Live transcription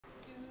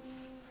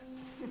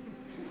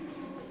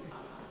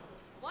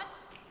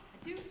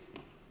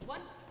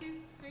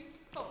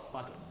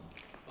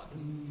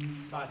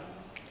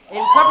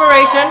In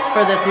preparation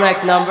for this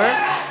next number,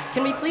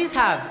 can we please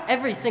have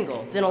every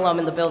single DIN alum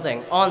in the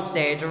building on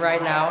stage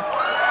right now?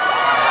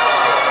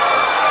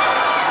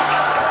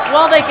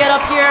 While they get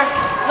up here,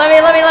 let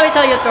me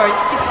tell you a story.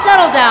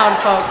 Settle down,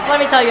 folks. Let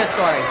me tell you a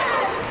story.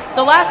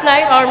 So last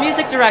night, our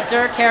music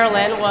director,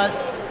 Kieran, was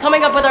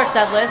coming up with our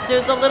set list. It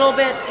was a little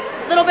bit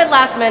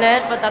last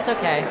minute, but that's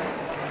okay.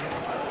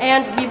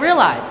 And we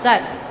realized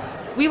that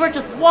we were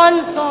just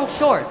one song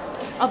short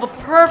of a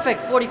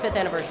perfect 45th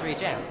anniversary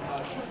jam.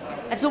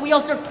 And so we all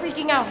started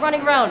freaking out,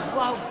 running around.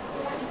 Wow.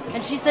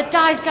 And she said,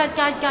 guys,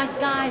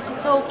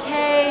 it's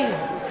okay.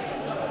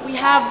 We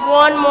have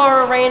one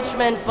more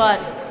arrangement, but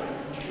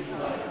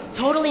it's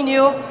totally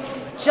new.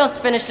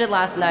 Just finished it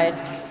last night.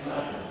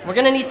 We're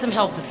gonna need some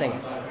help to sing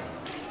it.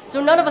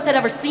 So none of us had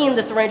ever seen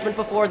this arrangement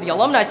before. The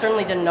alumni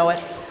certainly didn't know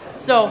it.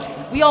 So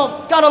we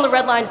all got on the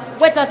red line,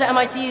 went down to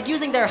MIT.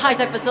 Using their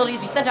high-tech facilities,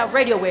 we sent out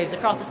radio waves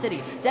across the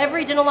city to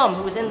every DIN alum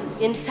who was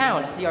in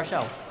town to see our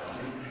show.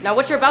 Now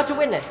what you're about to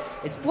witness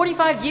is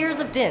 45 years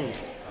of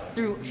DINs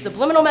through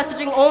subliminal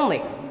messaging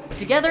only,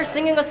 together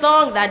singing a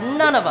song that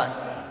none of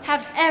us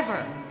have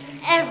ever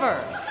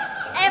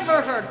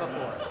heard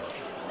before.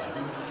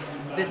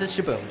 This is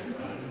Shaboom.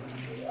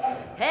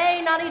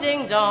 Hey, naughty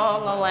ding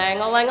dong, a lang,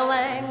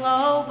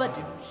 oh, but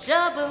do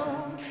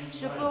shaboom,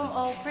 shaboom,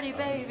 oh, pretty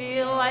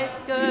baby, life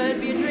could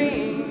be a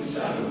dream.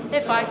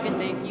 If I could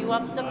take you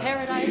up to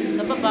paradise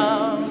up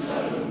above,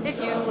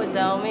 if you would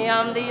tell me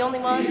I'm the only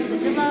one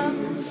that you love,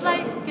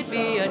 life could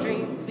be a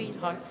dream,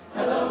 sweetheart.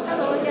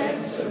 Hello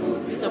again,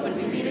 please open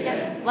we meet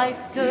again.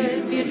 Life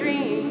could be a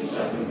dream,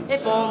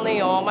 if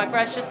only all my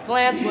precious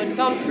plans would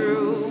come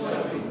true.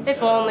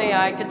 If only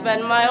I could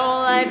spend my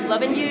whole life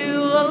loving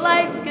you,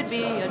 life could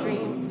be a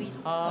dream,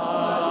 sweetheart.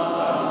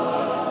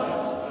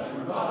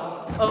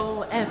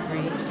 Oh,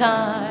 every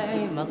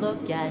time I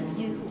look at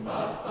you,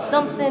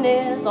 something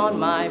is on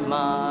my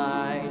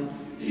mind.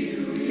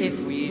 If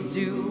we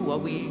do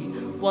what we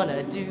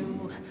wanna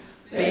do,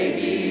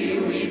 baby,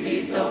 we'd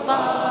be so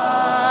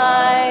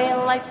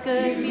fine. Life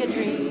could be a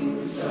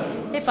dream,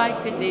 if I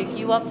could take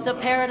you up to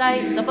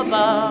paradise up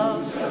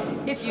above.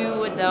 If you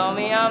would tell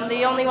me I'm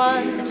the only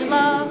one that you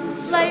love,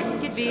 life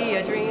could be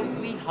a dream,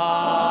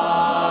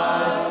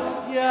 sweetheart.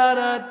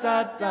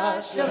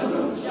 Ya-da-da-da,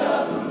 shaboom,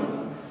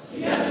 shaboom.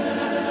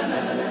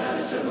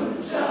 Ya-da-da-da-da-da-da, shaboom,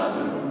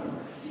 shaboom.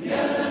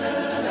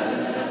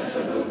 Ya-da-da-da-da-da-da,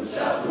 shaboom,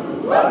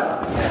 shaboom.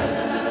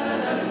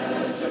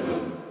 Ya-da-da-da-da-da-da,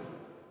 shaboom.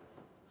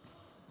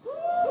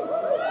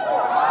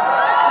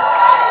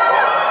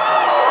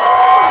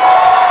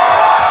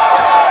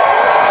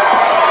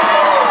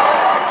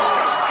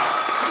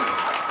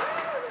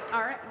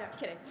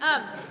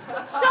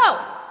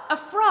 A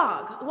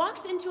frog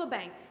walks into a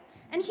bank,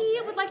 and he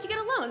would like to get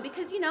a loan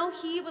because, you know,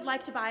 he would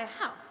like to buy a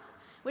house,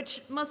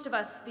 which most of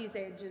us these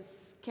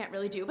ages can't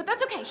really do, but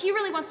that's okay. He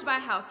really wants to buy a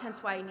house,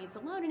 hence why he needs a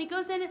loan. And he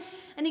goes in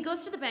and he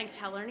goes to the bank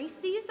teller, and he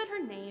sees that her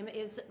name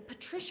is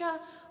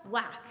Patricia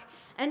Wack.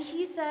 And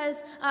he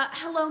says,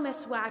 hello,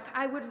 Miss Wack,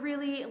 I would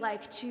really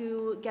like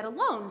to get a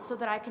loan so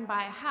that I can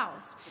buy a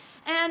house.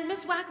 And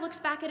Miss Wack looks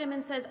back at him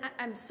and says,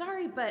 I'm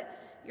sorry, but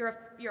you're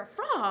a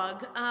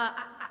frog.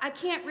 I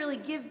can't really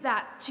give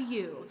that to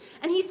you.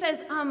 And he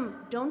says,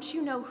 don't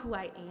you know who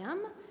I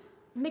am?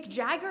 Mick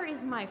Jagger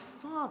is my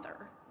father.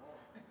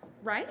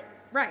 Right?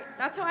 Right.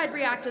 That's how I'd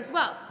react as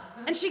well.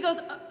 And she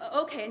goes,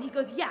 okay. And he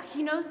goes, yeah,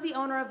 he knows the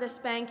owner of this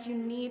bank. You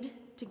need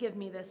to give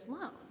me this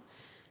loan.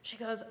 She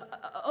goes,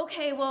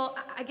 okay, well,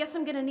 I guess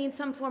I'm gonna need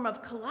some form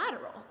of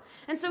collateral.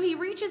 And so he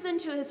reaches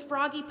into his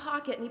froggy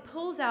pocket and he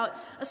pulls out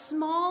a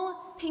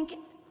small pink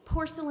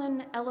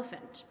porcelain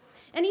elephant.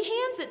 And he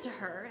hands it to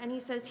her, and he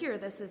says, here,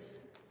 this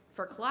is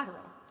for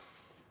collateral.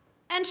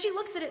 And she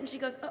looks at it, and she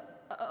goes,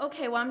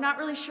 okay, well, I'm not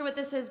really sure what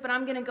this is, but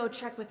I'm gonna go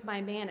check with my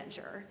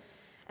manager.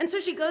 And so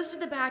she goes to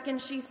the back, and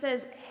she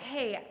says,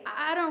 hey,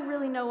 I don't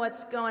really know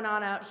what's going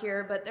on out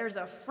here, but there's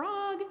a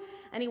frog,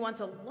 and he wants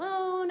a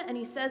loan, and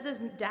he says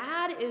his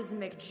dad is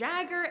Mick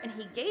Jagger, and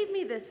he gave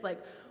me this, like,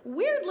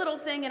 weird little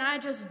thing, and I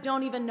just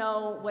don't even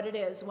know what it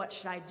is. What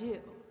should I do?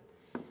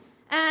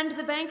 And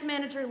the bank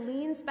manager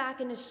leans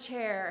back in his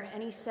chair,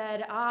 and he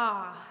said,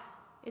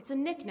 it's a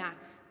knick-knack,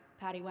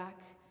 paddywhack.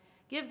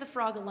 Give the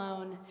frog a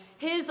loan.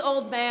 His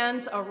old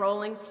man's a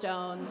rolling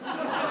stone.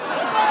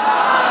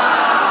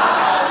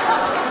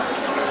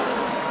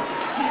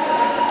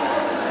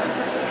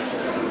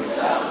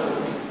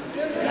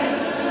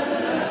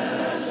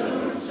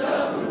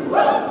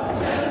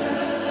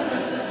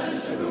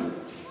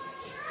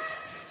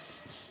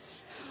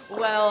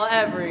 Well,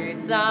 every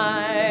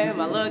time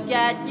I look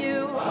at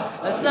you,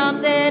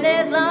 something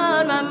is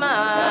on my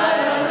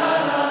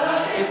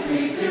mind. If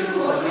we do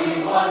what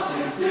we want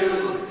to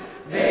do,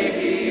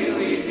 baby,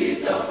 we'd be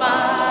so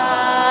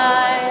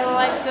fine.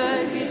 Life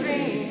could be a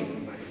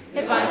dream,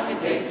 if I could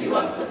take you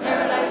up to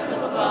paradise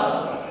up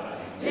above.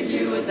 If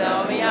you would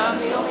tell me I'm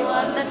the only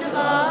one that you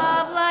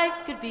love,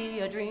 life could be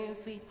a dream,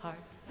 sweetheart.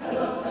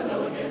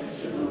 Hello again,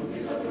 shaboom,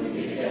 please hope we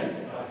meet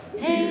again.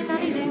 Hey,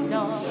 naughty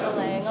ding-dong,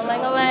 a-lang, oh,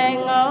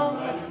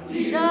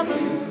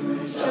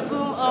 shaboom,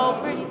 shaboom, oh,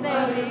 pretty baby.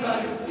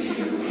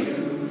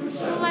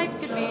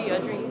 be a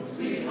dream,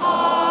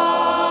 sweetheart.